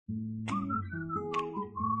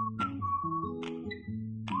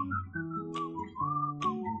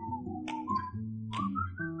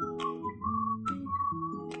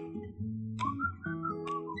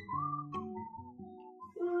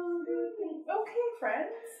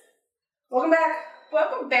Welcome back.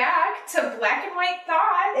 Welcome back to Black and White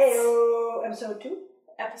Thoughts. Ayo, episode 2.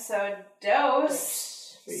 Episode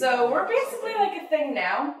dose. So we're basically like a thing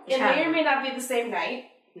now. It may or may not be the same night.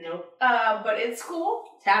 Nope. But it's cool.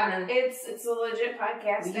 It's happening. It's a legit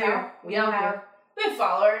podcast now. Here. We have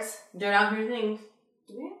followers. doing out here things.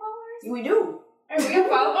 Do we have followers? We do. We have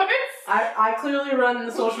followers. I clearly run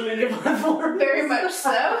the social media platform. Very much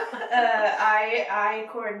so. I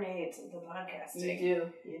coordinate the podcasting. You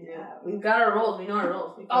do. We've got our roles. We know our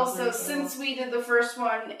roles. Also, since we did the first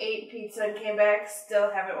one, ate pizza and came back,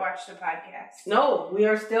 still haven't watched a podcast. No, we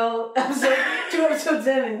are still episode 2 episodes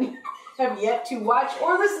in and have yet to watch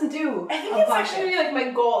or listen to. I think it's actually like my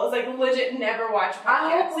goal is like legit never watch podcasts.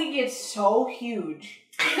 I hope we get so huge.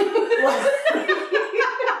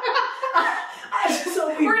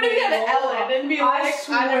 We're gonna be on Ellen and be like,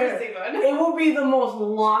 I've never seen one. It will be the most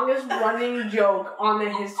longest running joke on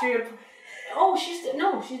the history of. Oh, she's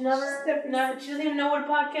never. She doesn't even know what a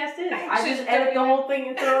podcast is. I just edit the whole thing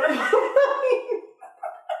and throw it up.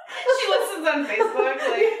 She listens on Facebook.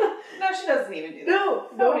 No, she doesn't even do that. No,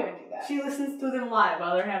 don't even do that. She listens to them live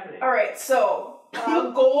while they're happening. All right, so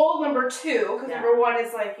goal number 2, because number 1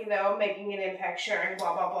 is like, making an impact, sharing,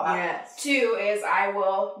 blah blah blah. Yes. 2 is I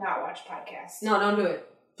will not watch podcasts. No, don't do it.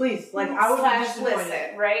 Please, I would be disappointed.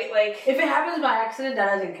 Listen, right? If it happens by accident,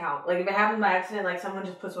 that doesn't count. If it happens by accident, someone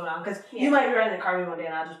just puts one on, because you might be riding in the car with me one day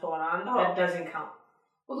and I'll just put one on. That doesn't count.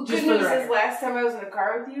 Well, the good news is last time I was in a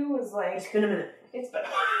car with you was it's been a minute. It's been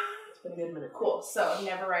a good minute. Cool. So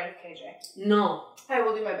never ride with KJ. No. I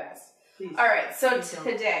will do my best. Please. All right. So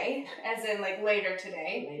today, as in later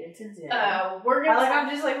today. We're gonna. I'm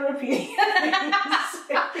just repeating.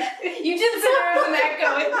 You did say there was an echo,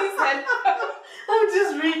 and you said.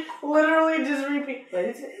 I'm literally just repeat.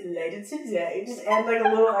 Later today. Just add a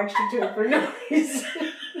little extra to it for no reason.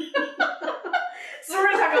 So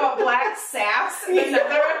we're gonna talk about Black Sass in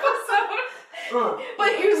another episode.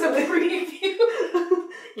 But here's a preview.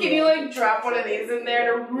 Can you drop one of these in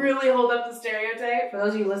there to really hold up the stereotype? For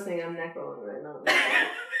those of you listening, I'm neck rolling right now.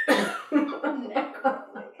 Neck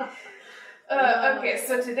rolling. Okay,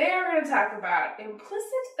 so today we're going to talk about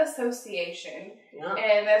implicit association. Yeah.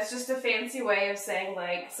 And that's just a fancy way of saying,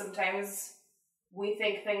 sometimes we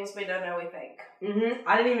think things we don't know we think. Mm-hmm.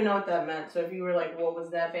 I didn't even know what that meant. So if you were like, what was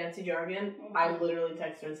that fancy jargon? Mm-hmm. I literally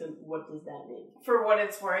texted her and said, what does that mean? For what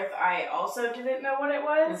it's worth, I also didn't know what it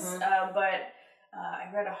was, but I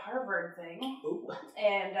read a Harvard thing. Ooh.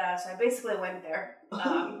 And so I basically went there.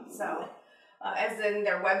 As in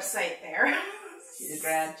their website there.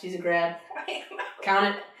 She's a grad. I am.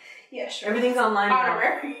 Count it. Yeah, sure. Everything's online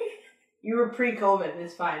Honorary. now. You were pre-COVID.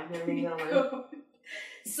 It's fine. Everything's online.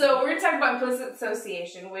 So we're going to talk about implicit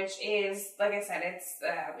association, which is, like I said, it's,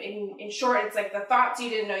 in short, it's the thoughts you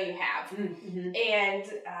didn't know you have. Mm-hmm.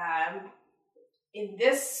 And in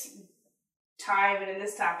this time and in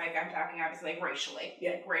this topic, I'm talking obviously racially,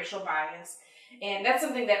 racial bias. And that's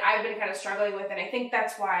something that I've been kind of struggling with, and I think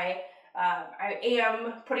that's why I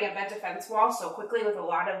am putting up that defense wall so quickly with a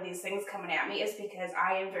lot of these things coming at me, is because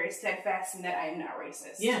I am very steadfast in that I am not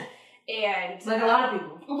racist. Yeah. And a lot of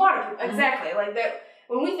people. Exactly. That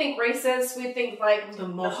when we think racist, we think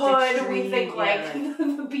the hood, extreme, we think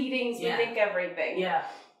the beatings, we think everything. Yeah.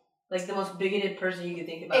 The most bigoted person you could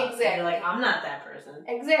think about. Exactly. You're I'm not that person.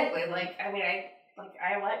 Exactly. I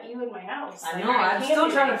let you in my house. I know. I'm still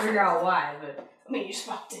trying to figure out why, but. You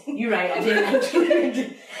swapped in. You're right. I did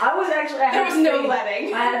actually. I was actually. There was no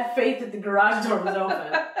letting. I had faith that the garage door was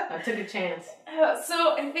open. I took a chance.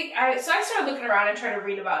 So I think I started looking around and trying to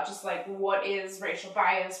read about just what is racial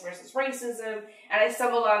bias versus racism, and I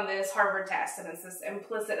stumbled on this Harvard test, and it's this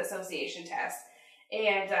implicit association test.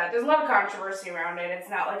 And there's a lot of controversy around it. It's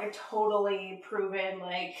not a totally proven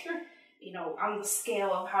on the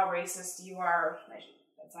scale of how racist you are.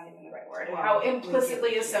 That's not even the right word. Wow. How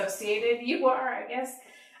implicitly associated you are, I guess.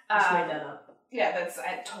 Just made that up. Yeah,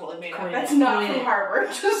 I totally made up. That's not from Harvard.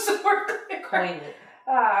 Just so we're clear. Coin it.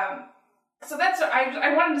 So that's what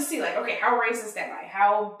I wanted to see. Okay, how racist am I?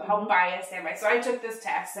 How biased am I? So I took this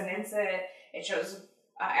test, and it shows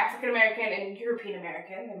African American and European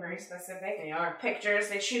American. They're very specific. They are. Pictures.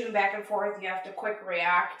 They shoot them back and forth. You have to quick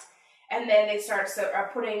react, and then they start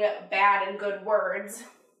putting bad and good words.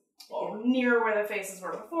 Near where the faces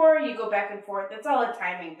were before, you go back and forth. It's all a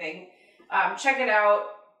timing thing. Check it out.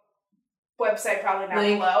 Website probably not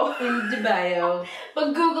below. In the bio.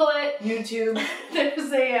 But Google it. YouTube.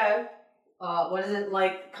 There's a what is it?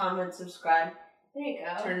 Comment, subscribe. There you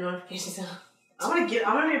go. Turn notifications on. I'm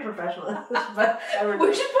gonna be a professional at this, but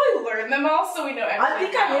we should probably learn them all so we know. I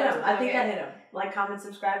think I hit them. Comment,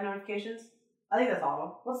 subscribe, notifications. I think that's all of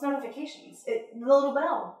them. What's notifications? The little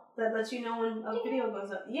bell that lets you know when a video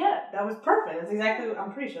goes up. Yeah, that was perfect. That's exactly what,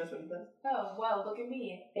 I'm pretty sure that's what it does. Oh, well, look at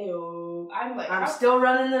me. Ew. I'm still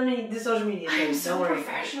running the social media thing. I'm so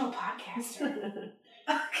professional podcaster.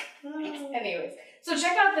 Anyways, so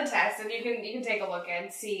check out the test and you can take a look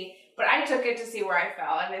and see. But I took it to see where I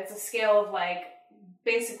fell, and it's a scale of like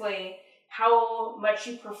basically how much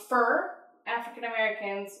you prefer African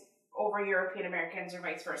Americans over European Americans or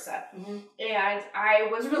vice versa. Mm-hmm. And I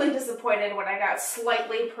was really disappointed when I got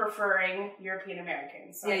slightly preferring European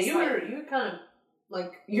Americans. So yeah, you were kind of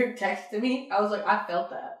like, your text to me, I was like, I felt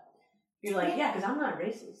that. You're like, yeah, because I'm not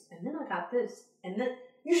racist. And then I got this. And then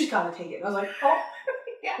you just gotta take it. And I was like, oh,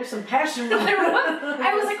 yeah. There's some passion.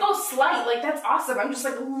 I was like, oh, slight. Like, that's awesome. I'm just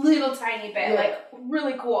like a little tiny bit. Yeah. Like,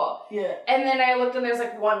 really cool. Yeah. And then I looked and there's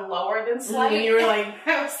like one lower than slight. And you were like,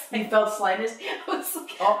 you felt slighted? I was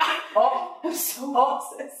like, I'm so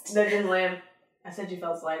racist. That didn't land. I said you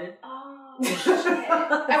felt slighted. Oh, shit.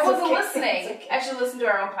 I wasn't listening. Okay. I should listen to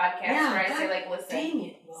our own podcast where I say, like, listen. Dang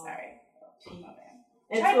it. Sorry.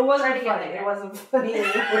 It wasn't funny. It wasn't funny.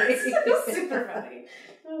 It was super funny.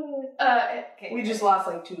 Okay. We just lost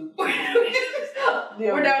like 2.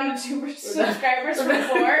 We're down to 2 subscribers from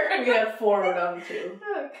 4. We had 4, we're down to 2.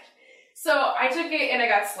 So I took it and I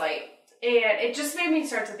got slight. And it just made me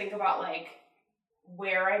start to think about like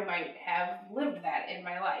where I might have lived that in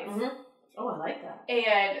my life. Mm-hmm. Oh, I like that.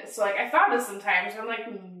 And so like I thought of sometimes I'm like,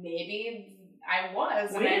 maybe I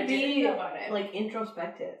was and I didn't know about it. Like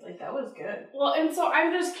introspective. Like that was good. Well, and so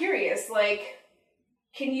I'm just curious, like,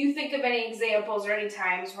 can you think of any examples or any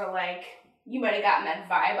times where, like, you might have gotten that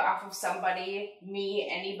vibe off of somebody, me,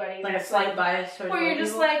 anybody? Like a slight bias towards where you're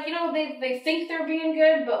just people? Like, you know, they think they're being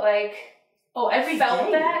good, but, like, every felt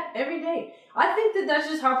day. That? Every day. I think that's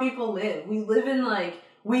just how people live. We live in, like,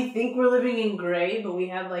 we think we're living in gray, but we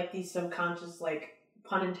have, like, these subconscious, like,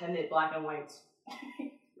 pun intended, black and whites.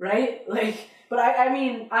 Right? Like, but I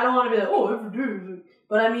mean, I don't want to be like, oh, every day.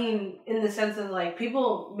 But I mean, in the sense of, like,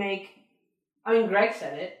 people make... I mean, Greg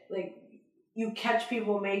said it. Like, you catch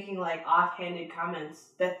people making, like, offhanded comments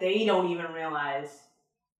that they don't even realize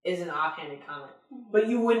is an offhanded comment. Mm-hmm. But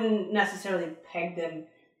you wouldn't necessarily peg them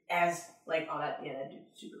as, like, oh, that dude's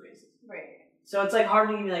super racist. Right. So it's, like, hard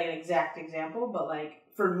to give you, like, an exact example. But, like,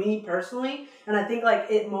 for me personally, and I think,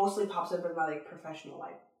 like, it mostly pops up in my, like, professional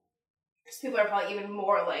life. Because people are probably even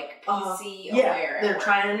more, like, PC aware. Yeah, they're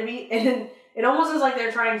trying to be. And it almost is like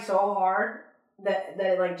they're trying so hard that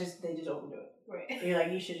it, like, they just overdo it. Right. And you're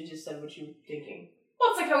like, you should have just said what you were thinking.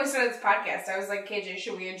 Well, it's like how we started this podcast. I was like, KJ,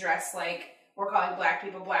 should we address, like, we're calling black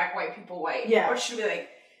people black, white people white? Yeah. Or should we, like,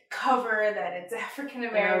 cover that it's African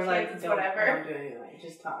Americans, like, it's whatever? Don't do anything, like,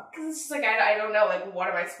 just talk. Because it's just like, I don't know, like, what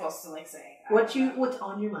am I supposed to, like, say? What's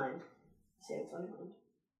on your mind? Say what's on your mind.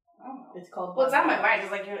 I don't know. It's called... What's on my mind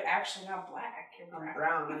is, like, you're actually not black. You're brown. I'm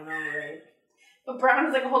brown, I know, right? But brown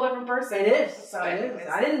is, like, a whole different person. It is. So it is.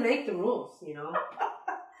 I didn't make the rules, you know?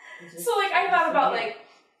 So, like, I thought about, like,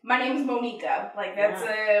 my name's Monica. Like, that's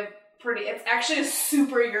it's actually a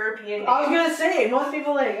super European name. I was gonna say, most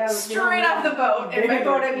people, like... Straight off the boat. And by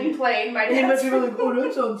boat, I mean plane. My dad's people are like, oh,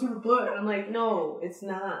 that sounds super black. I'm like, no, it's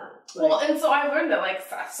not. Like, well, and so I learned that, like,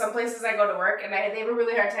 some places I go to work, and they have a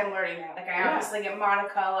really hard time learning that. Like, I obviously get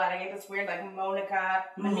Monica a lot. I get this weird, like, Monica,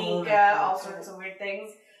 all sorts of weird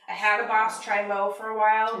things. I had a boss try Mo for a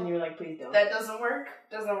while. And you were like, please don't. That doesn't work.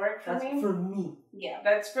 Doesn't work for me. That's for me. Yeah,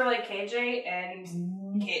 that's for, like, KJ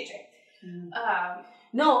and KJ.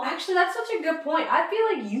 No, actually, that's such a good point. I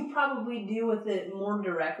feel like you probably deal with it more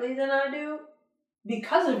directly than I do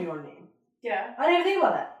because of your name. Yeah. I didn't even think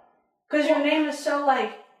about that. Because your name is so,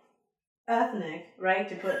 like, ethnic, right?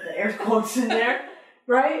 To put the air quotes in there,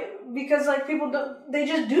 right? Because, like, people they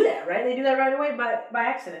just do that, right? They do that right away by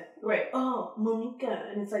accident. Right. Oh, Monica.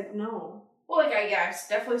 And it's like, no. Well, like, I've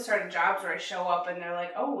definitely started jobs where I show up and they're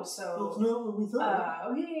like, oh, so... It's not what we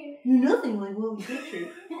thought. Okay. You're nothing like what we pictured.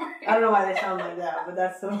 I don't know why they sound like that, but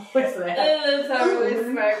that's the voice that I That's have. how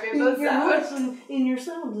really smart people sound. Your voice in your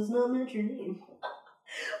sound does not match your name.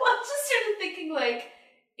 Well, I just started thinking, like,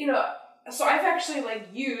 you know, so I've actually, like,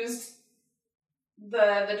 used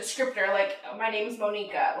the descriptor, like, my name's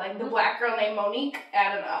Monica. Like, the black girl named Monique,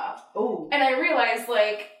 add an Oh. And I realized,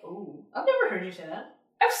 like... Oh. I've never heard you say that.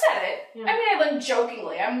 I've said it. Yeah. I mean, I, like,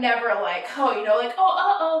 jokingly. I'm never like, oh, you know, like,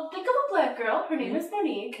 think of a black girl. Her name is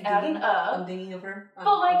Monique. Add an I'm thinking of her.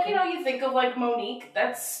 But, like, you know, you think of, like, Monique.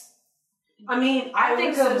 That's... I mean, I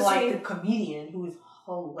think of, like, the comedian who is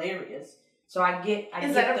hilarious. So I get the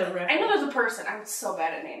reference. I know there's a person. I'm so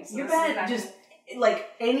bad at names. So you're bad at just, like,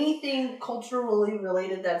 anything culturally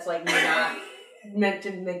related that's, like, not meant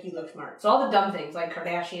to make you look smart. So all the dumb things, like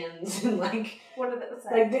Kardashians and like... What are those?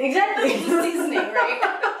 Like, exactly. It's the seasoning, right?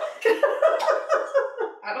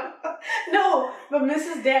 I don't know. No, but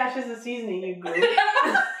Mrs. Dash is a seasoning, you group. I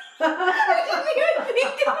didn't even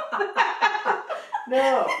think of that.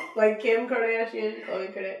 No, like Kim Kardashian,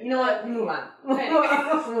 Khloe Kardashian. You know what? Move on.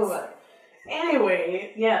 Move on.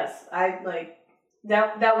 Anyway, yes, I like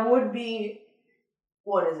that would be,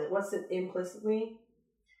 what is it? What's it implicitly?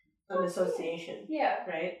 An association. Yeah.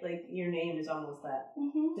 Right? Like your name is almost that.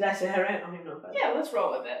 Mm-hmm. Did I say that right? I don't even know if I Yeah, let's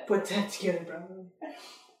roll with it. put that together properly.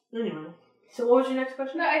 Anyway. So what was your next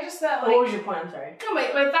question? No, I just thought like. What was your point? I'm sorry. No,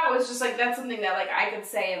 my thought was just like that's something that like I could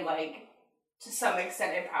say and like to some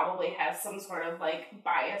extent it probably has some sort of like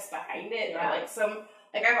bias behind it or like some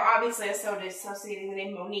like I'm obviously associating the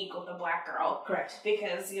name Monique with a black girl. Correct.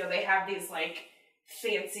 Because, you know, they have these like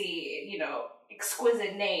fancy, you know,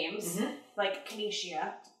 exquisite names like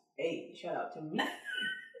Kenesha. Hey, shout out to me.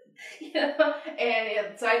 You know?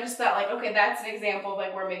 And so I just thought like, okay, that's an example of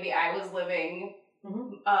like where maybe I was living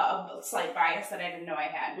a slight bias that I didn't know I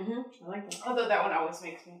had. I like that. Although that one always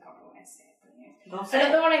makes me uncomfortable when I say it. Don't say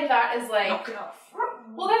Another one I thought is like, knock it off.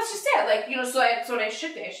 Well, that's just it. Like, you know, so that's what I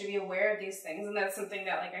should be. I should be aware of these things, and that's something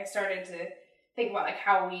that like I started to think about, like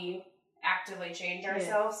how we actively change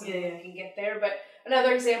ourselves so that we can get there. But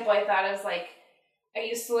another example I thought is like, I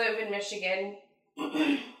used to live in Michigan,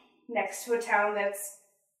 next to a town that's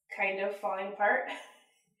kind of falling apart.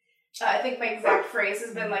 I think my exact phrase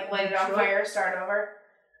has been like, light it on fire, start over.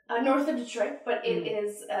 North of Detroit, but it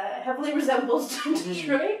is heavily resembles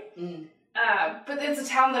Detroit. But it's a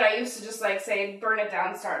town that I used to just like say, burn it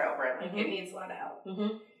down, start over. Like it needs a lot of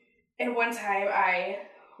help. And one time I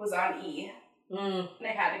was on E, and I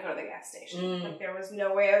had to go to the gas station. Like there was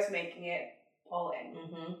no way I was making it pull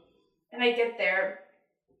in. And I get there,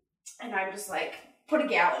 and I'm just like, put a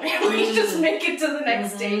gallon in. Like just make it to the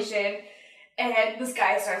next station. And this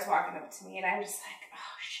guy starts walking up to me, and I'm just like,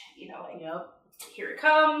 oh shit, you know, like here he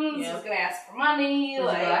comes. He's gonna ask for money.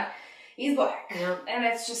 He's black. And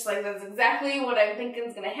it's just like, that's exactly what I'm thinking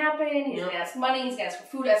is going to happen. He's going to ask money, he's going to ask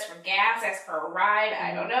for food, ask for gas, ask for a ride,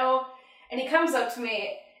 I don't know. And he comes up to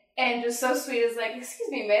me and just so sweet is like, excuse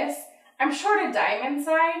me, miss, I'm short a dime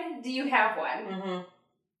inside. Do you have one?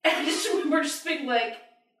 And I just remember just being like,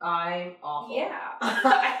 I'm awful. Yeah,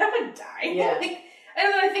 I have a dime. Like, and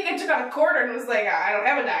then I think I took out a quarter and was like, I don't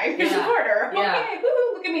have a dime. Here's a quarter. Okay,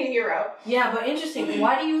 woohoo, look at me, a hero. Yeah, but interesting.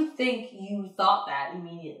 Why do you think you thought that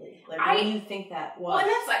immediately? Like, what do you think that was? Well, and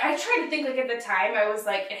that's like, I tried to think, like, at the time, I was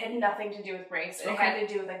like, it had nothing to do with race. It had to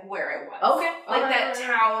do with, like, where it was. Okay. Like, that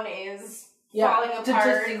town is falling apart.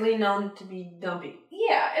 Statistically known to be dumpy.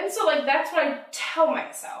 Yeah, and so, like, that's what I tell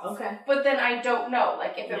myself. Okay. But then I don't know.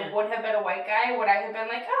 Like, if it would have been a white guy, would I have been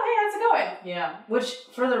like, oh, hey, how's it going? Yeah. Which,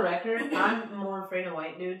 for the record, I'm more afraid of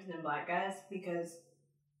white dudes than black guys because,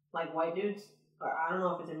 like, white dudes, I don't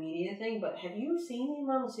know if it's a media thing, but have you seen the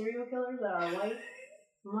amount of serial killers that are white?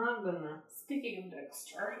 My goodness. Speaking of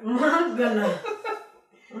Dexter. My goodness.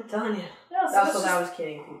 I'm telling you. No, so that's what I was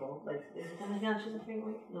kidding people. Like, oh my god, she's afraid of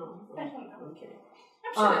white? No. I don't know. I'm kidding.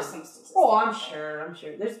 I'm sure there's some statistics. Oh, I'm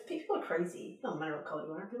sure. There's people are crazy. No matter what color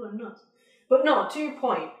you are, people are nuts. But no, to your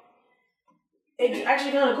point, it's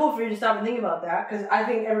actually kind of cool for you to stop and think about that because I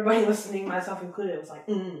think everybody listening, myself included, was like,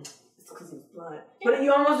 it's because he's black. But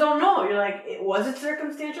you almost don't know. You're like, was it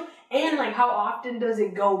circumstantial? And like, how often does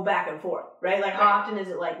it go back and forth, right? Like, how often is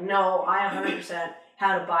it like, no, I 100%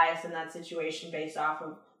 had a bias in that situation based off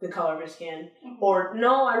of the color of his skin, or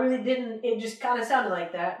no, I really didn't. It just kind of sounded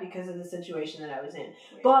like that because of the situation that I was in.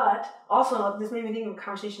 Right. But also, this made me think of a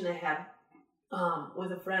conversation I had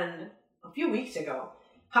with a friend a few weeks ago.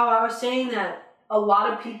 How I was saying that a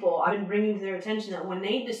lot of people, I've been bringing to their attention that when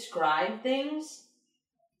they describe things,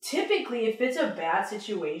 typically, if it's a bad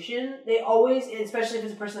situation, they always, especially if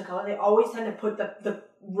it's a person of color, they always tend to put the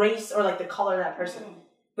race or like the color of that person.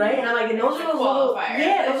 Right? And I'm like, and those are those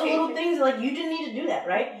little things that, like, you didn't need to do that,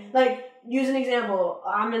 right? Like, use an example.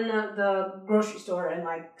 I'm in the grocery store and,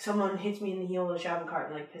 like, someone hits me in the heel with a shopping cart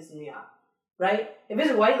and, like, pisses me off. Right? If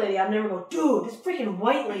it's a white lady, I'd never go, dude, this freaking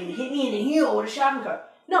white lady hit me in the heel with a shopping cart.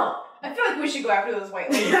 No. I feel like we should go after those white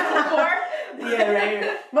ladies before. Yeah,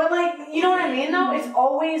 right. But, like, you know what I mean, though? It's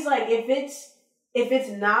always, like, if it's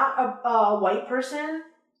not a white person,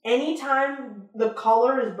 anytime the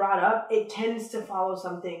color is brought up, it tends to follow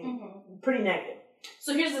something pretty negative.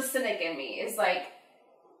 So here's the cynic in me, is like,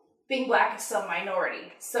 being black is still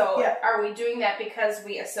minority. So are we doing that because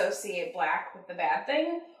we associate black with the bad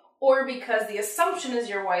thing? or because the assumption is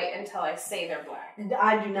you're white until I say they're black.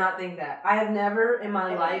 I do not think that. I have never in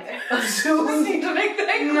my life assumed to make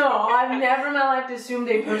that. No, I've never in my life assumed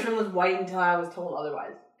a person was white until I was told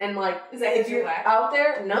otherwise. And like, is that if you're black? out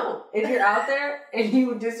there, no. If you're out there and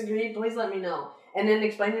you disagree, please let me know. And then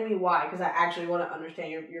explain to me why, because I actually want to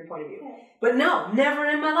understand your point of view. Okay. But no, never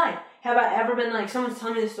in my life have I ever been like, someone's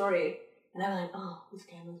telling me the story, and I'm like, oh, this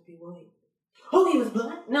guy must be white. Oh, he was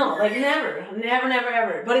black? No, like never,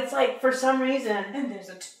 ever. But it's like, for some reason... And there's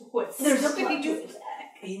a twist. There's a plot twist.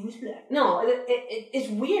 He was black. No, it's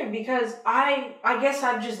weird because I guess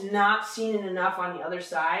I've just not seen it enough on the other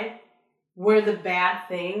side where the bad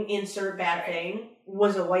thing, insert bad thing,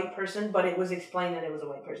 was a white person, but it was explained that it was a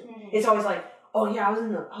white person. Mm-hmm. It's always like, oh yeah, I was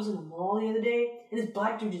in the mall the other day, and this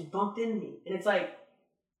black dude just bumped into me, and it's like,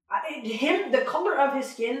 the color of his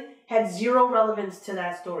skin had zero relevance to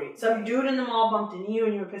that story. Some dude in the mall bumped into you,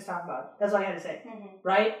 and you were pissed off about it. That's all I had to say,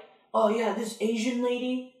 right? Oh yeah, this Asian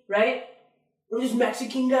lady, right? Or this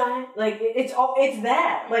Mexican guy, like it's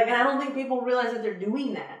that, like, and I don't think people realize that they're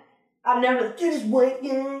doing that. I've never like, this white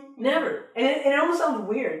guy, never, and it almost sounds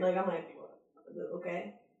weird. Like I'm like,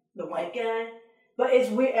 okay, the white guy. But it's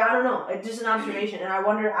weird. I don't know. It's just an observation. And I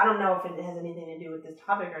wonder, I don't know if it has anything to do with this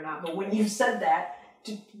topic or not. But when you said that,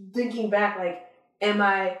 thinking back, like, am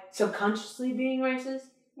I subconsciously being racist?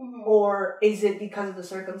 Mm-hmm. Or is it because of the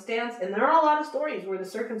circumstance? And there are a lot of stories where the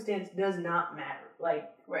circumstance does not matter.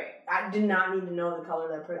 Like, I did not need to know the color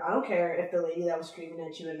of that person. I don't care if the lady that was screaming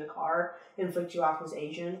at you in the car and flicked you off was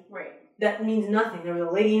Asian. Right. That means nothing. There was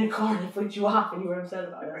a lady in a car that flicked you off and you were upset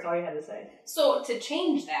about it. That's all you had to say. So to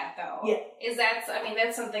change that, though,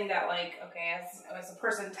 that's something that, like, okay, as a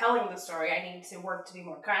person telling the story, I need to work to be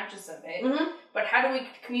more conscious of it. Mm-hmm. But how do we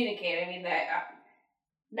communicate? I mean, that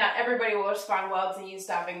not everybody will respond well to you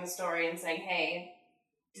stopping the story and saying, hey,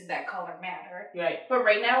 did that color matter? Right. But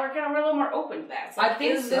right now we're a little more open to that. So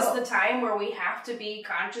is this the time where we have to be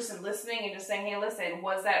conscious and listening and just saying, hey, listen,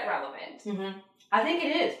 was that relevant? Mm-hmm. I think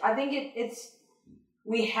it is. I think it's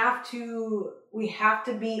we have to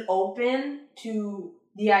be open to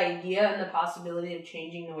the idea and the possibility of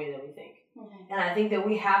changing the way that we think. Mm-hmm. And I think that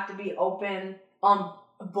we have to be open on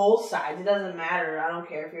both sides. It doesn't matter. I don't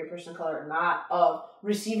care if you're a person of color or not, of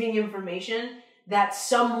receiving information that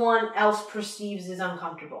someone else perceives as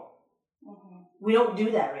uncomfortable. Mm-hmm. We don't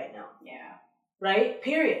do that right now. Yeah. Right?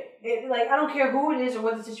 Period. I don't care who it is or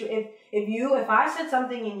what the situation. If I said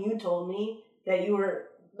something and you told me that you were,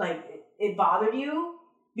 like, it bothered you,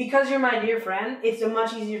 because you're my dear friend, it's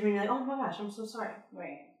much easier for me to be like, oh my gosh, I'm so sorry.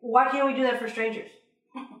 Right. Why can't we do that for strangers?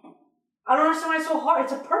 I don't understand why it's so hard.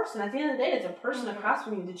 It's a person. At the end of the day, it's a person across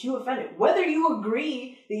from you that you offended. Whether you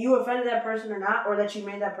agree that you offended that person or not, or that you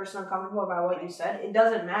made that person uncomfortable by what you said, it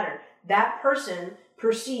doesn't matter. That person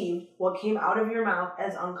perceived what came out of your mouth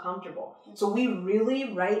as uncomfortable. So we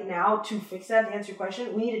really, right now, to fix that, to answer your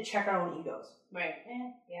question, we need to check our own egos. Right.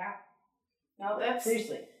 Yeah. No,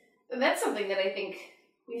 seriously. That's something that I think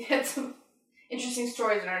we've had some interesting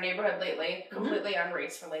stories in our neighborhood lately, completely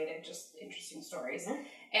on-race related, just interesting stories. Mm-hmm.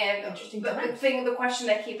 And the question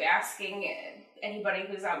I keep asking anybody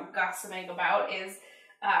who's out gossiping about is,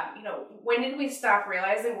 when did we stop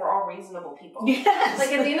realizing we're all reasonable people? Yes.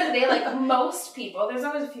 Like, at the end of the day, like, most people, there's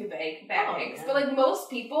always a few bad eggs, but, like,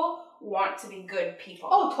 most people want to be good people.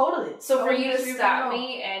 Oh, totally. So for you to stop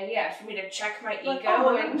me and, for me to check my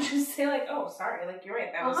ego and just say, like, oh, sorry, like, you're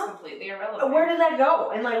right, that was completely irrelevant. Where did that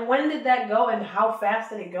go? And, like, when did that go and how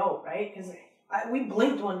fast did it go, right? Because we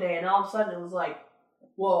blinked one day and all of a sudden it was like,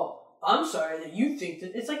 well, I'm sorry that you think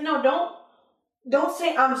that. It's like, no, don't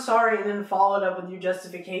say I'm sorry and then follow it up with your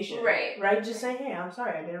justification. Right. Right? Just say, hey, I'm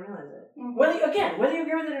sorry, I didn't realize it. Mm-hmm. Whether you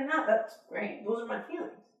agree with it or not, that's right. Those are my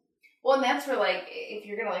feelings. Well, and that's where, like, if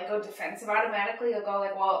you're gonna, like, go defensive automatically, you'll go,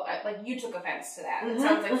 like, well, like, you took offense to that. It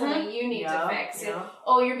sounds like something you need to fix. Yeah.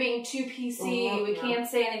 Oh, you're being too PC. We can't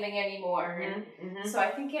say anything anymore. So I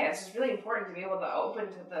think, it's just really important to be able to open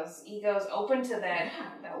to those egos, open to that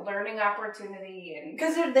learning opportunity. And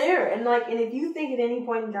because they're there. And, like, and if you think at any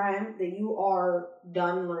point in time that you are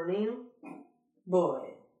done learning, boy,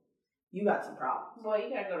 you got some problems. Well, you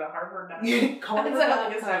gotta go to Harvard. It's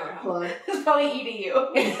probably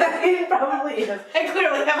EDU. It probably is. I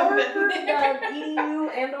clearly haven't been there. EDU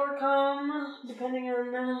and/or com, depending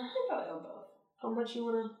on probably on both. How much you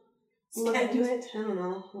wanna look into it? I don't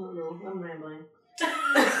know. I'm rambling.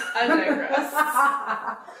 I digress.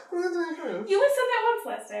 You only said that once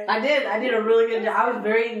last time. I did a really good job. I was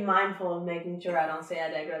very mindful of making sure I don't say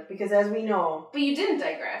I digress, because as we know... But you didn't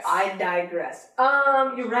digress. I digress.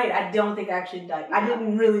 You're right. I don't think I actually digress. I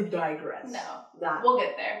didn't really digress. No. We'll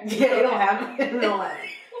get there. Yeah, it'll happen.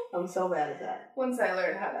 I'm so bad at that. Once I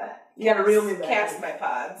learn how to you gotta reel me back. Cast my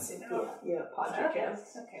pods, Yeah, pod your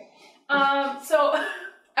cast. Okay. So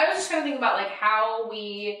I was just trying to think about like how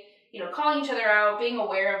we, calling each other out, being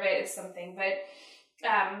aware of it is something, but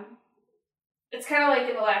it's kind of like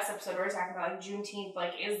in the last episode we were talking about like Juneteenth,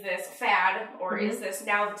 like is this a fad or is this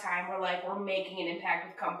now the time where like we're making an impact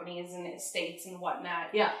with companies and states and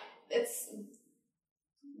whatnot? Yeah.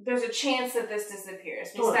 There's a chance that this disappears.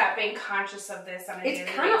 We stop being conscious of this on a daily basis.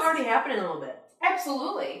 It's kind of already happening a little bit.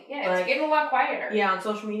 Absolutely. Yeah, it's getting a lot quieter. Yeah, on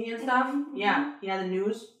social media and stuff. Mm-hmm. Yeah, the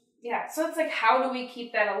news. Yeah, so it's like, how do we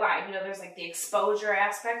keep that alive? There's like the exposure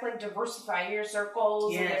aspect, like diversify your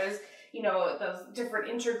circles, and there's, those different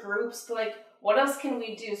intergroups, but like, what else can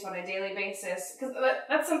we do so on a daily basis? Because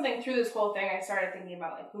that's something through this whole thing I started thinking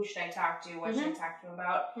about, like, who should I talk to? What should I talk to them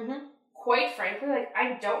about? Mm-hmm. Quite frankly, like,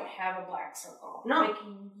 I don't have a black circle. No. Like,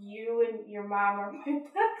 you and your mom are my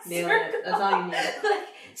black circle. That's all you need.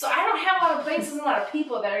 So I don't have a lot of places and a lot of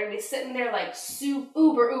people that are going to be sitting there, like,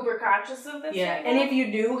 uber conscious of this. Yeah, and if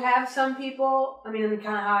you do have some people, I mean,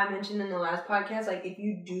 kind of how I mentioned in the last podcast, like, if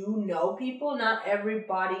you do know people, not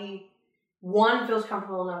everybody, one, feels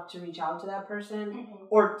comfortable enough to reach out to that person,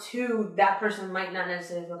 or two, that person might not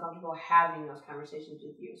necessarily feel comfortable having those conversations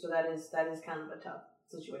with you. So that is kind of a tough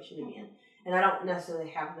situation to be in. And I don't necessarily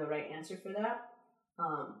have the right answer for that.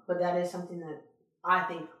 But that is something that I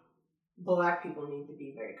think black people need to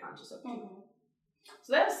be very conscious of too.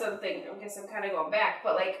 So that's something, I guess I'm kind of going back,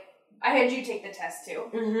 but like, I had you take the test too.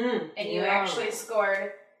 And you actually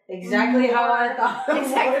scored exactly how I thought.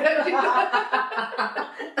 Exactly.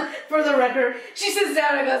 For the record. She sits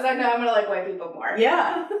down and goes, I know I'm going to like white people more.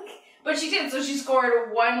 Yeah. But she did, so she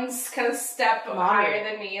scored one kind of step higher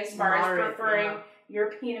than me as far as preferring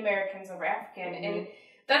European Americans over African. And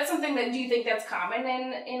that's something that, do you think that's common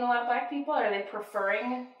in a lot of black people? Are they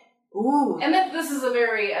preferring? Ooh. And this is a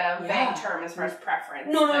very vague term as far as preference.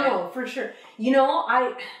 No, for sure.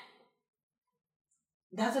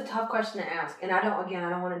 That's a tough question to ask. And I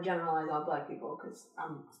don't want to generalize all black people because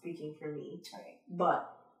I'm speaking for me. Right. But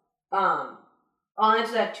I'll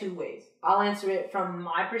answer that two ways. I'll answer it from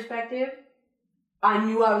my perspective. I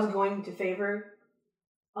knew I was going to favor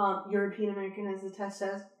European American, as the test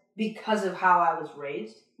says, because of how I was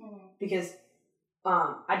raised. Because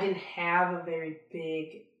I didn't have a very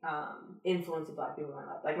big influence of black people in my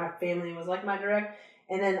life. Like, my family was like my direct.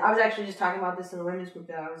 And then I was actually just talking about this in the women's group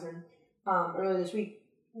that I was in earlier this week.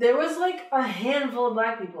 There was like a handful of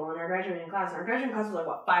black people in our graduating class. And our graduating class was like,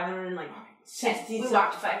 what, 560? We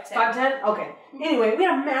walked 510. 510? Okay. Anyway, we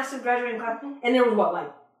had a massive graduating class. And there was what, like,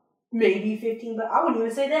 maybe 15, but I wouldn't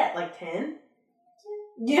even say that. Like 10?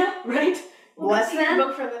 Yeah, right? Less than?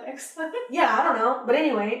 Book for the next one. Yeah, I don't know. But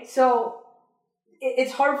anyway, so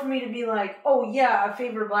it's hard for me to be like, oh yeah, I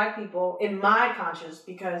favor black people in my conscience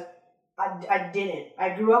because I didn't. I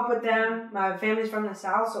grew up with them. My family's from the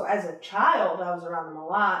South, so as a child, I was around them a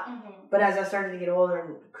lot. But as I started to get older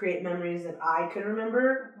and create memories that I could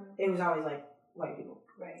remember, it was always like white people.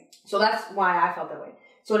 Right. So that's why I felt that way.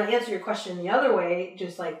 So to answer your question the other way,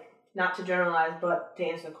 just like, not to generalize, but to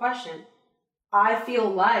answer the question, I feel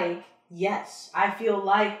like, yes, I feel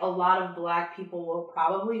like a lot of black people will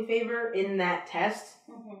probably favor in that test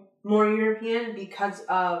more European because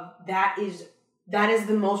of that is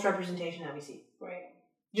the most representation that we see. Right.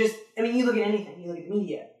 Just, I mean, you look at anything. You look at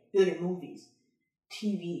media. You look at movies.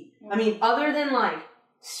 TV. I mean, other than, like,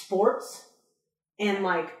 sports and,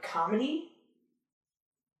 like, comedy,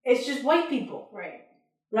 it's just white people. Right.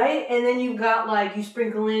 Right? And then you've got, like, you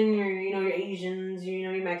sprinkle in your, your Asians,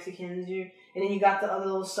 your Mexicans, and then you got the other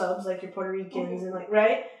little subs, like your Puerto Ricans, and, like,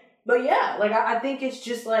 right? But, yeah, like, I think it's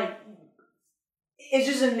just, like, it's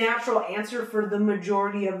just a natural answer for the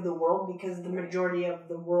majority of the world because the majority of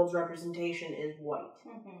the world's representation is white.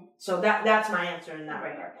 So that's my answer in that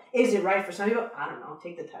regard. Is it right for some people? I don't know.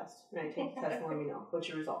 Take the test. Right? Take the test and let me know what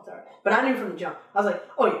your results are. But I knew from the jump. I was like,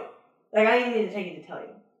 oh, yeah. Like, I didn't need to take it to tell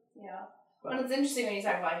you. Yeah. But it's interesting when you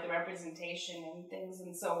talk about, like, the representation and things,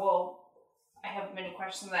 and so, I have many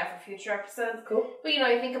questions on that for future episodes. Cool. But,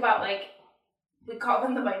 I think about, like, we call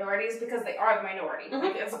them the minorities because they are the minority.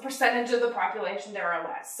 Like, as a percentage of the population, there are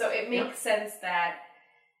less. So it makes sense that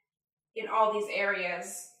in all these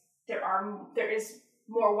areas, there is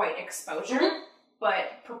more white exposure,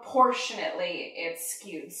 but proportionately it's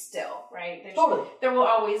skewed still, right? There will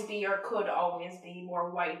always be, or could always be, more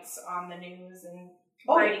whites on the news and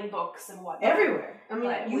writing books and whatnot. Everywhere. I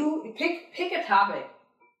mean, you pick a topic,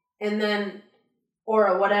 and then, or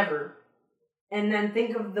a whatever, and then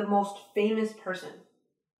think of the most famous person.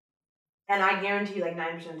 And I guarantee you, like,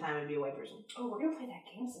 90% of the time, it'd be a white person. Oh, we're going to play that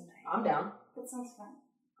game sometime. I'm down. That sounds fun.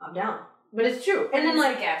 I'm down. But it's true. And then,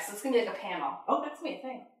 like... Yes, it's going to be like a panel. Oh. That's going to be a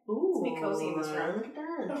thing. Ooh. It's going to be cozy in this room. Look at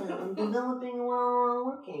that. I'm developing while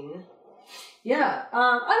working. Yeah.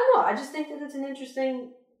 I don't know. I just think that it's an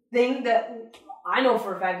interesting thing that I know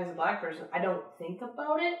for a fact as a black person, I don't think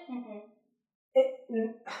about it.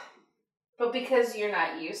 Mm-hmm. But because you're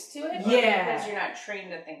not used to it? Or Yeah. because you're not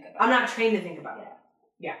trained to think about it? I'm not trained to think about it.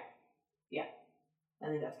 Yeah. I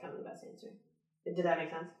think that's kind of the best answer. Did that make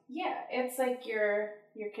sense? Yeah. It's like you're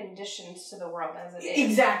conditioned to the world as it is.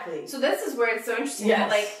 Exactly. So this is where it's so interesting Yes. that,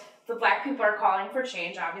 like, the black people are calling for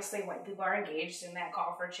change. Obviously, white people are engaged in that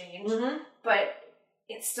call for change. Mm-hmm. But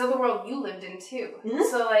it's still the world you lived in, too. Mm-hmm.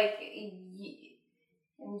 So, like,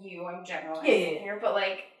 I'm generalizing here, but,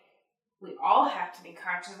 like, we all have to be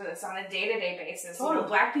conscious of this on a day-to-day basis. Totally. You know,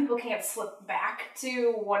 black people can't slip back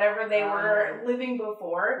to whatever they were living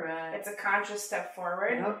before. Right. It's a conscious step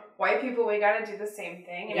forward. Yep. White people, we gotta do the same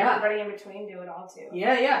thing. And everybody in between do it all, too.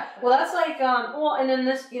 Yeah. Well, that's like, and then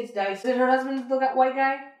this gets dicey. Did her husband the white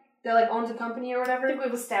guy that, like, owns a company or whatever? I think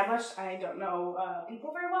we've established, I don't know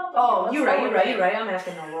people very well. Oh, you're right. I'm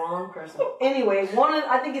asking the wrong person. Anyway,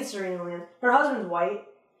 I think it's Serena Williams. Her husband's white,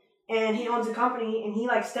 and he owns a company, and he,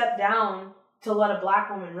 like, stepped down to let a black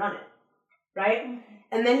woman run it, right? Mm-hmm.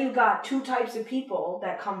 And then you got two types of people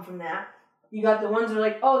that come from that. You got the ones that are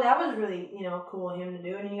like, oh, that was really, cool of him to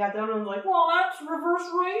do. And then you got the other ones like, well, that's reverse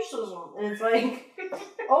racism. And it's like,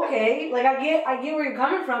 okay, like, I get where you're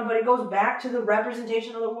coming from, but it goes back to the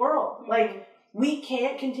representation of the world. Mm-hmm. Like, we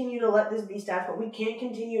can't continue to let this be status quo. We can't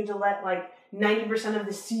continue to let, like, 90% of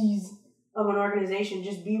the C's of an organization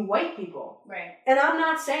just be white people. Right. And I'm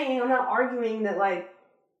not arguing that, like,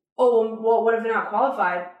 oh, well, what if they're not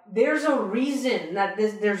qualified? There's a reason that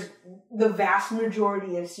there's the vast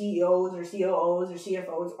majority of CEOs or COOs or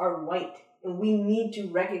CFOs are white. And we need to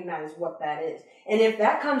recognize what that is. And if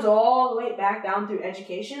that comes all the way back down through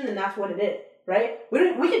education, then that's what it is, right?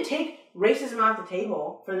 We can take racism off the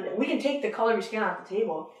table. We can take the color of your skin off the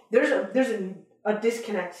table. There's a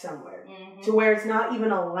disconnect somewhere to where it's not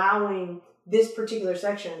even allowing this particular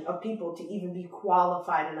section of people to even be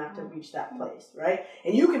qualified enough to reach that place, right?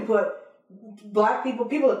 And you can put black people,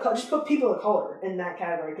 just put people of color in that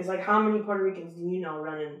category, because, like, how many Puerto Ricans do you know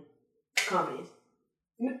running companies?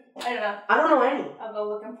 I don't know any. I'll go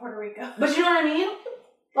look in Puerto Rico. But you know what I mean?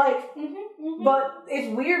 Like, but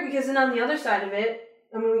it's weird because then on the other side of it,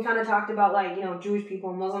 I mean, we kind of talked about, like, Jewish people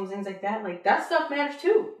and Muslims, things like that. Like, that stuff matters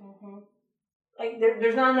too. Mm-hmm. Like,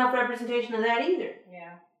 there's not enough representation of that either.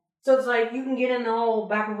 Yeah. So it's like, you can get in the whole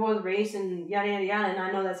back and forth race and yada, yada, yada. And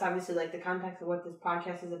I know that's obviously, like, the context of what this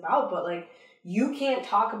podcast is about. But, like, you can't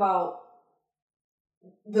talk about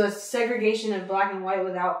the segregation of black and white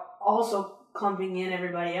without also clumping in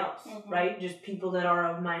everybody else, right? Just people that are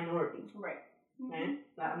of minority. Right. Right?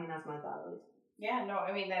 I mean, that's my thought, at least. Yeah, no,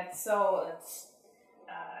 I mean, that's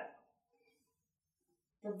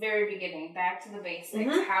the very beginning, back to the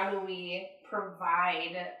basics. How do we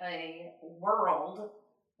provide a world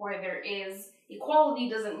where there is equality?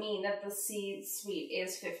 Doesn't mean that the C-suite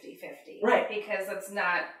is 50-50. Right. Because that's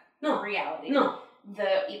not reality. No.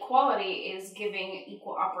 The equality is giving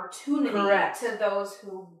equal opportunity to those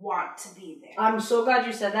who want to be there. I'm so glad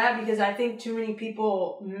you said that, because I think too many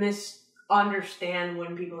people misunderstand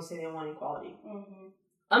when people say they want equality.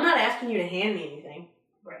 I'm not asking you to hand me anything.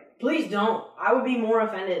 Right. Please don't. I would be more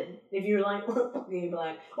offended if you were like, you'd be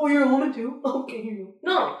like, oh, you're a woman too? Okay, here you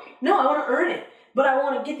go. No, I want to earn it. But I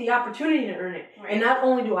want to get the opportunity to earn it. Right. And not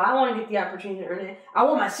only do I want to get the opportunity to earn it, I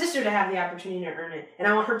want my sister to have the opportunity to earn it. And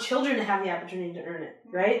I want her children to have the opportunity to earn it.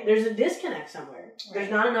 Right? There's a disconnect somewhere. Right.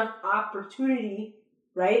 There's not enough opportunity,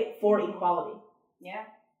 right, for equality. Yeah.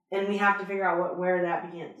 And we have to figure out where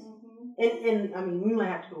that begins. And I mean, we might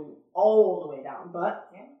have to go all the way down,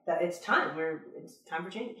 but that it's time. It's time for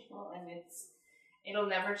change. Well, and it'll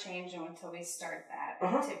never change until we start that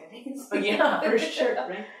activities. Oh, yeah, for sure,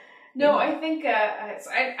 right? No, I think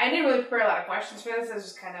I didn't really prepare a lot of questions for this. I was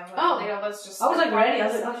just kind of let's just. I was like ready. I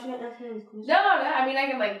was like, oh, she didn't ask me these questions. No. I mean, I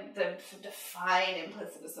can like define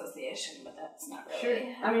implicit association, but that's not really.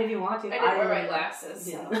 Sure. I mean, if you want to, I didn't wear my glasses.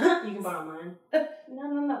 Yeah. So. You can borrow mine.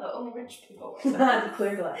 No. The only rich people wear them. The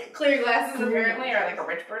clear glasses. Clear glasses apparently are like a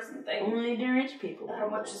rich person thing. Only the rich people.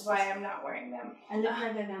 Which is why I'm not wearing them. I look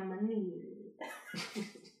like I got money.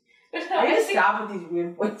 I need to stop with these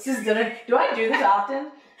weird voices. Do I do this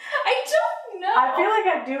often? I don't know. I feel like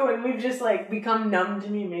I do, and we've just like become numb to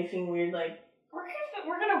me making weird like.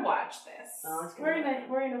 We're gonna watch this. Oh, it's we're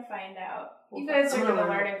gonna find out. You guys are gonna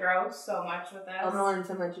learn and grow so much with us. I'm gonna learn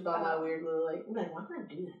so much about my weird little like. I'm like, why can I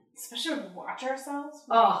do that? Especially when we watch ourselves.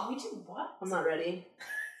 Oh, we do what? I'm not ready.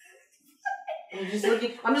 I'm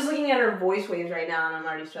just looking at her voice waves right now, and I'm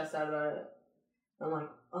already stressed out about it. I'm like,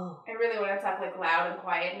 oh. I really want to talk like loud and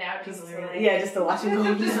quiet now, just to watch it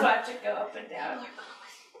go. Just watch it go up and down.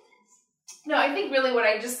 No, I think really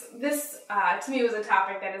this to me was a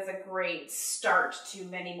topic that is a great start to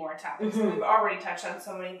many more topics. Mm-hmm. We've already touched on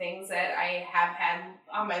so many things that I have had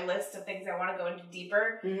on my list of things I want to go into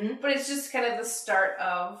deeper. Mm-hmm. But it's just kind of the start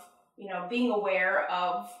of, you know, being aware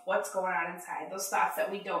of what's going on inside, those thoughts that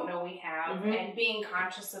we don't know we have, mm-hmm. and being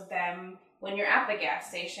conscious of them when you're at the gas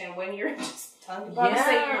station, when you're just about to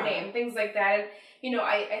say your name, things like that. And, you know,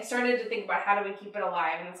 I started to think about how do we keep it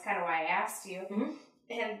alive, and that's kind of why I asked you. Mm-hmm.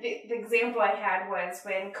 And the example I had was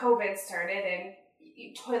when COVID started and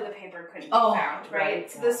toilet paper couldn't be found,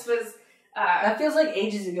 right? So this was... that feels like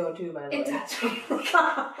ages ago, too, by the way. It does.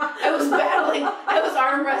 I was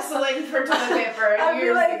arm wrestling for toilet paper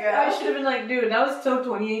years ago. I should have been like, dude, that was so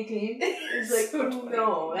 2018. It's like,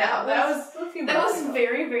 no. That was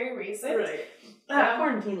very, very recent. Right. That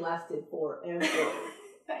quarantine lasted forever.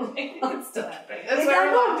 It's still happening. That's why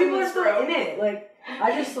I know people are still in it. Like,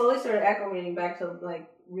 I just slowly started acclimating back to like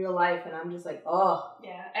real life, and I'm just like, oh.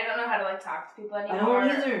 Yeah, I don't know how to like talk to people anymore. I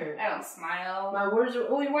don't either. I don't smile. My words are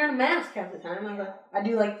always wearing a mask half the time. I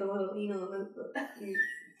do like the little, you know, the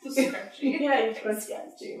scrunchie. Yeah, you scrunch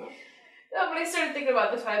guys too. No, but I started thinking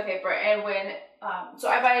about the toilet paper, and when so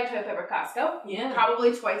I buy toilet paper at Costco. Yeah.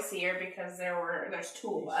 Probably twice a year because there's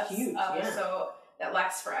two of us. Huge, so that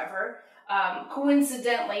lasts forever.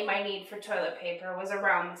 Coincidentally, my need for toilet paper was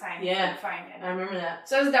around the time I couldn't find it. I remember that.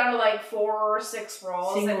 So I was down to like 4 or 6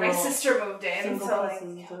 rolls, and my sister moved in. So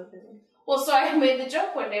I made the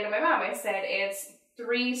joke one day to my mom. I said, it's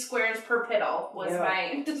 3 squares per piddle was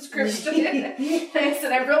my description. And I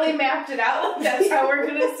said, I've really mapped it out. That's how we're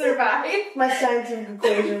going to survive. My scientific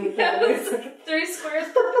equation. 3 squares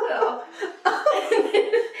per piddle.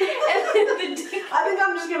 I think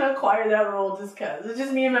I'm just going to acquire that rule just because. It's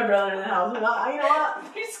just me and my brother in the house. You know what?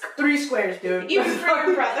 3 squares, dude. Even for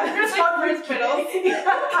your brother. There's like 3 piddles.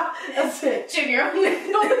 That's it. Junior, only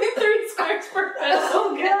 3 squares per piddle.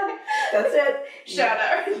 Oh, God. That's it. Shout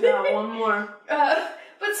out. No, one more.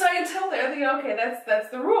 But so I told her, okay, that's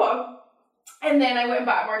the rule. And then I went and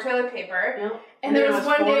bought more toilet paper. Yep. And there was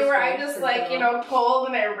one day where I just like, you know, pulled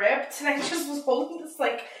and I ripped, and I just was holding this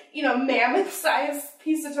like, you know, mammoth-sized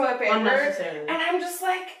piece of toilet paper. Unnecessarily. And I'm just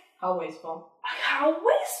like... How wasteful. How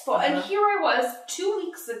wasteful. Uh-huh. And here I was 2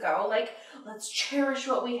 weeks ago, like, let's cherish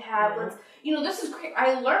what we have. Let's, you know, this is great.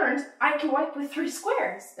 I learned I can wipe with 3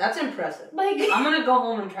 squares. That's impressive. Like, I'm going to go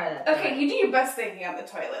home and try that. Okay, you do your best thinking on the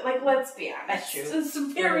toilet. Like, let's be honest. That's true. It's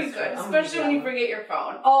very good, especially when you forget your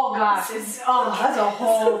phone. Oh, gosh. That's a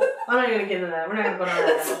whole... I'm not going to get into that. We're not going to go down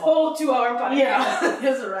that. That's a whole 2-hour podcast. Yeah.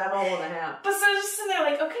 It's a rabbit hole and a half. But so I was just sitting there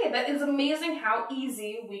like, okay, that is amazing how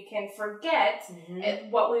easy we can forget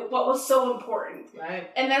what was so important. Right.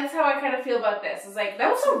 And that's how I kind of feel about this. It's like, that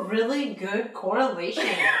was a really good correlation.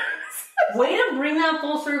 Way to bring that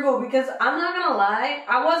full circle, because I'm not going to lie,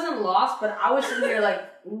 I wasn't lost, but I was sitting there like,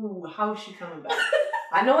 ooh, how is she coming back?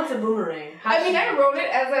 I know it's a boomerang. I wrote it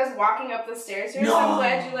as I was walking up the stairs here, so I'm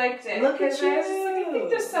glad you liked it. Look at you. I think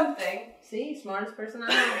there's something. See, smartest person I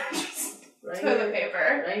know. Right toilet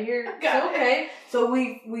paper. Right here. Okay. So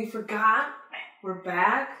we forgot. We're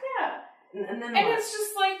back. Yeah. And it's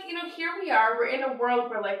just like, you know, here we are. We're in a world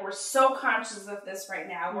where, like, we're so conscious of this right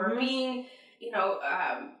now. We're being, you know,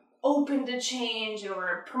 open to change, and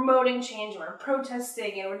we're promoting change, and we're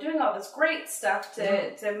protesting, and we're doing all this great stuff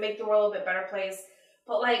to make the world a bit better place.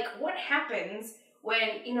 But, like, what happens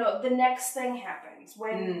when, you know, the next thing happens?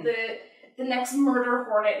 When the next murder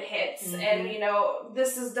hornet hits and, you know,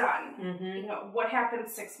 this is done. You know, what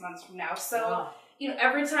happens 6 months from now? So, you know,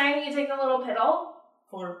 every time you take a little piddle...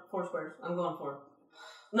 4 squares. I'm going 4.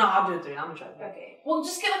 No, I'll do 3. I'm going to try that. Okay. Well,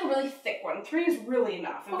 just get like a really thick one. 3 is really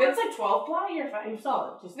enough. If it's like 12 ply, you're fine. You're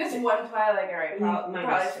solid. Just if it's 1 ply, like, alright, probably 5.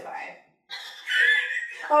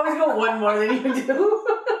 I always go 1 more than you do.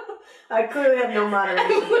 I clearly have no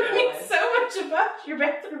moderation. I'm learning so much about your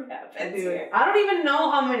bathroom habits here. I don't even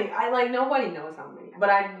know how many. Nobody knows how many. But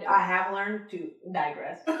I have learned to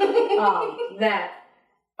digress. That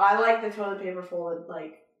I like the toilet paper folded,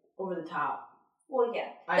 like, over the top. Well, yeah.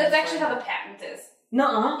 That's actually how the patent is.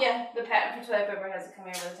 Nuh-uh. Yeah, the patent for toilet paper has it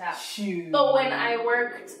coming over the top. Shoot. But when I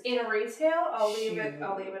worked in retail, I'll leave it at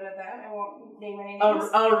that. I won't name any names.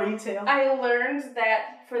 Retail. I learned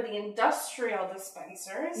that for the industrial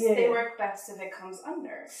dispensers, they work best if it comes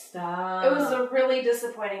under. Stop. It was a really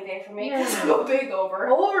disappointing day for me because I'm a big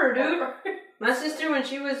over, dude. My sister, when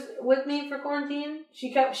she was with me for quarantine,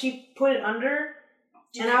 she put it under,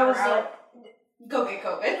 and I was like, Go get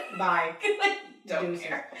COVID. Bye. Like, don't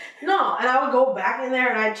care. No, and I would go back in there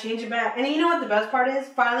and I'd change it back. And you know what the best part is?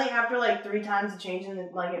 Finally, after like 3 times of changing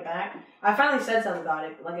it, like it back, I finally said something about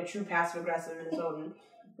it, like a true passive aggressive Minnesotan,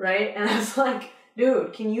 right? And I was like,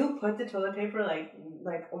 dude, can you put the toilet paper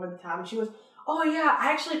like over the top? And she goes, oh yeah,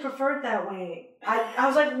 I actually prefer it that way. I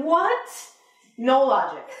was like, what? No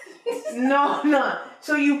logic. No, none.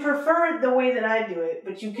 So you prefer it the way that I do it,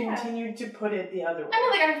 but you continue to put it the other way. I mean,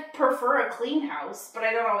 like, I prefer a clean house, but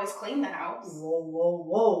I don't always clean the house.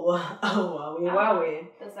 Whoa. Oh, wowie.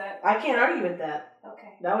 Does that... I can't argue with that.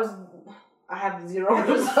 Okay. That was... I have 0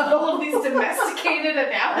 results. All of these domesticated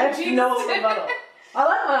analogies. I have no rebuttal. I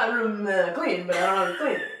like my room clean, but I don't have to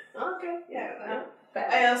clean it. Okay, yeah.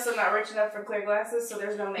 I also not rich enough for clear glasses, so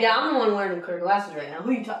there's no name. Yeah, I'm the one wearing clear glasses right now.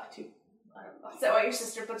 Who you talking to? Is that why your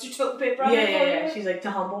sister puts your toilet paper on there for Yeah. you? She's like, to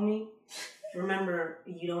humble me, remember,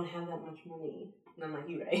 you don't have that much money. And I'm like,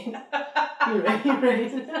 you're right. You're right.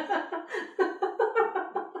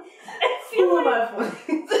 I feel like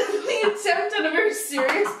the attempt at a very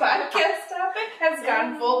serious podcast topic has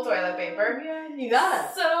gone full toilet paper. Yeah, you got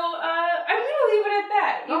it. So, I'm going to leave it at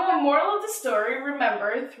that. You know, moral of the story,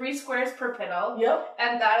 remember, 3 squares per piddle. Yep.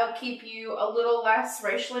 And that'll keep you a little less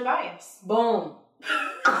racially biased. Boom.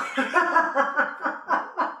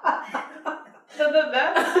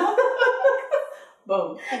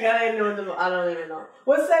 Boom. I don't even know.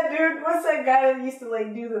 What's that dude? What's that guy that used to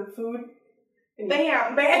like do the food?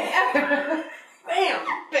 Bam. Bam. Bam. Bam.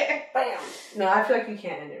 Bam. No, I feel like you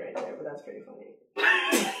can't end it right there, but that's pretty funny. I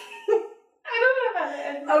don't know how to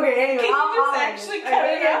end it. Okay, anyway. Can you just actually cut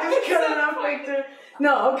it off? Just cut it off right there.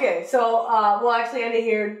 No, okay. So we'll actually end it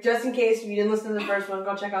here. Just in case if you didn't listen to the first one,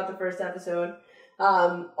 go check out the first episode.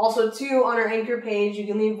 Also, too, on our Anchor page, you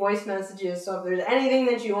can leave voice messages. So if there's anything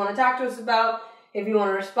that you want to talk to us about, if you want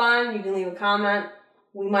to respond, you can leave a comment.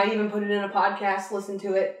 We might even put it in a podcast, listen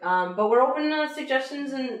to it. But we're open to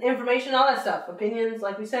suggestions and information, all that stuff. Opinions,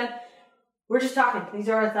 like we said. We're just talking. These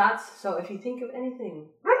are our thoughts. So if you think of anything,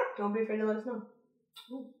 don't be afraid to let us know.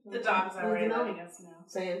 The dog's already letting us know.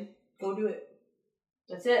 Saying, go do it.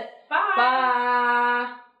 That's it. Bye.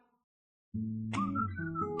 Bye.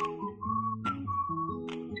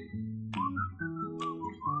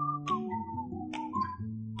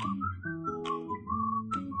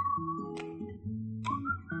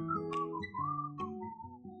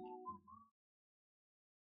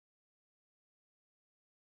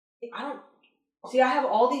 I have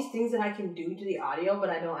all these things that I can do to the audio, but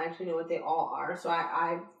I don't actually know what they all are, so I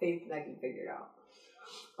have faith that I can figure it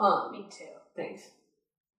out. Me too. Thanks.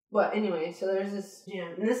 But anyway, so there's this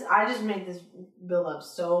gym, and I just made this build up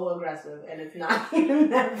so aggressive, and it's not even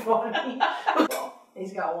that funny.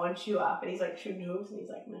 He's got one shoe off, and he's like shooting hoops, and he's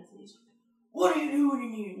like, what are you doing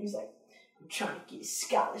in here? And he's like, I'm trying to get a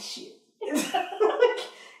scholarship.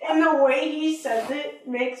 And the way he says it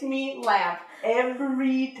makes me laugh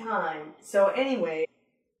every time. So anyway.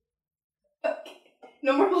 Okay.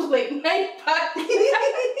 No more late night podcast. I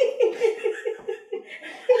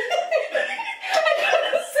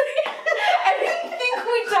gotta say, I didn't think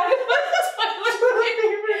we talked about toilet paper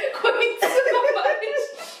quite so much.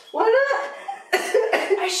 Why not?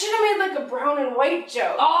 I should have made like a brown and white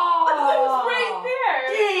joke. Oh! It was right there.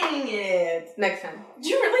 Dang it. Next time. Do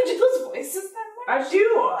you really do those voices that much? I do.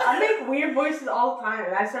 I make weird voices all the time,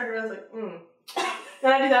 and I started realizing,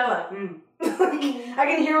 Then I do that a lot. I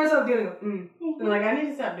can hear myself doing it. And like, I need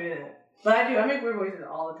to stop doing that. But I do. I make weird voices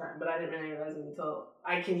all the time, but I didn't really realize it until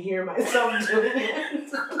I can hear myself doing it.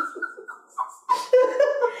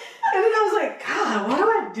 And then I was like, God, why do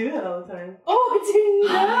I do that all the time? Oh,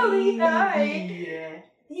 Denali, hi. Yeah.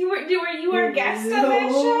 You were a guest on that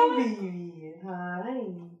show? Baby. Hi.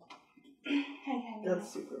 That's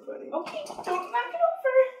super funny. Okay, don't knock it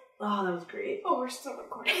over. Oh, that was great. Oh, we're still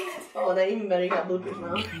recording. Oh, that even better. You got bloopers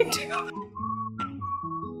now.